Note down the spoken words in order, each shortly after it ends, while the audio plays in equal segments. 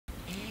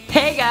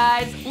Hey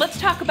guys, let's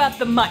talk about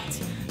the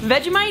mite,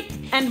 Vegemite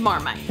and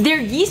Marmite.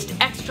 They're yeast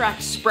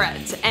extract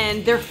spreads,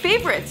 and they're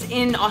favorites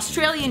in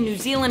Australia, New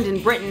Zealand,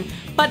 and Britain,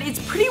 but it's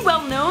pretty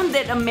well known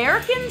that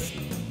Americans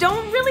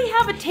don't really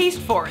have a taste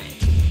for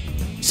it.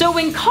 So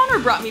when Connor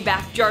brought me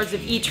back jars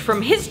of each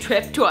from his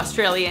trip to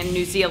Australia and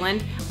New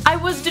Zealand, I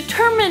was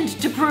determined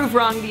to prove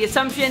wrong the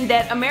assumption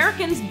that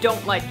Americans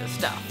don't like this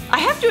stuff. I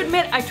have to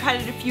admit I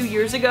tried it a few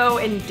years ago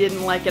and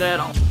didn't like it at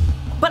all.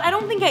 But I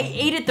don't think I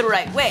ate it the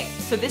right way,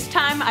 so this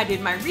time I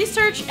did my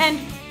research and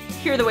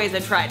here are the ways I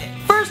tried it.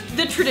 First,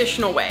 the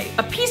traditional way.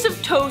 A piece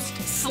of toast,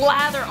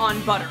 slather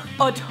on butter,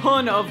 a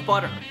ton of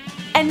butter,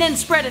 and then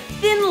spread a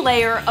thin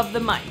layer of the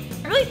mite.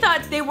 I really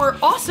thought they were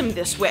awesome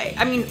this way.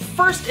 I mean,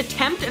 first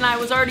attempt and I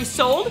was already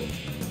sold,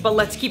 but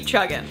let's keep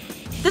chugging.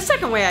 The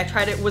second way I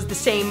tried it was the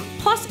same,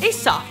 plus a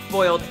soft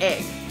boiled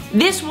egg.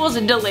 This was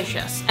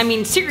delicious. I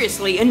mean,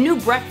 seriously, a new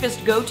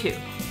breakfast go-to.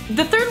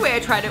 The third way I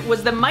tried it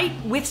was the mite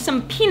with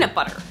some peanut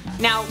butter.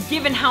 Now,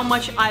 given how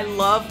much I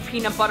love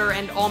peanut butter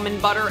and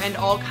almond butter and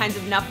all kinds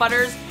of nut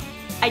butters,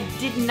 I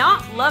did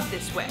not love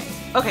this way.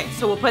 Okay,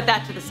 so we'll put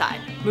that to the side.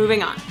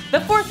 Moving on.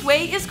 The fourth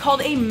way is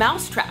called a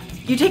mousetrap.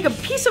 You take a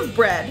piece of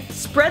bread,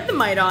 spread the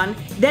mite on,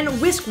 then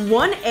whisk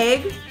one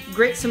egg,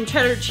 grate some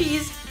cheddar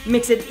cheese,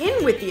 mix it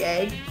in with the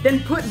egg, then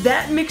put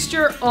that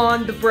mixture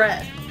on the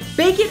bread.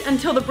 Bake it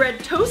until the bread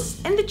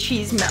toasts and the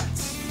cheese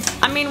melts.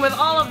 I mean, with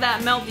all of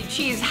that melty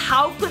cheese,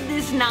 how could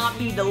this not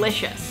be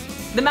delicious?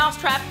 The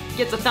mousetrap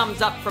gets a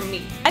thumbs up from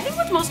me. I think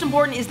what's most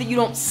important is that you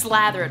don't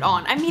slather it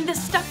on. I mean,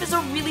 this stuff is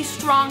a really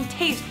strong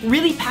taste,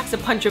 really packs a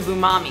punch of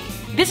umami.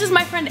 This is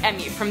my friend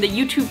Emmy from the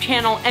YouTube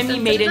channel Emmy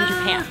Made in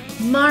Japan.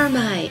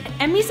 Marmite.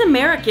 Emmy's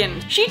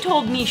American. She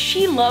told me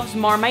she loves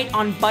Marmite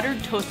on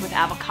buttered toast with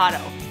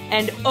avocado.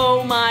 And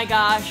oh my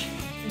gosh,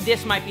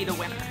 this might be the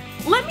winner.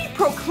 Let me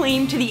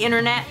proclaim to the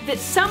internet that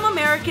some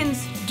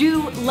Americans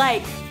do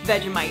like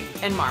Vegemite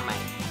and Marmite.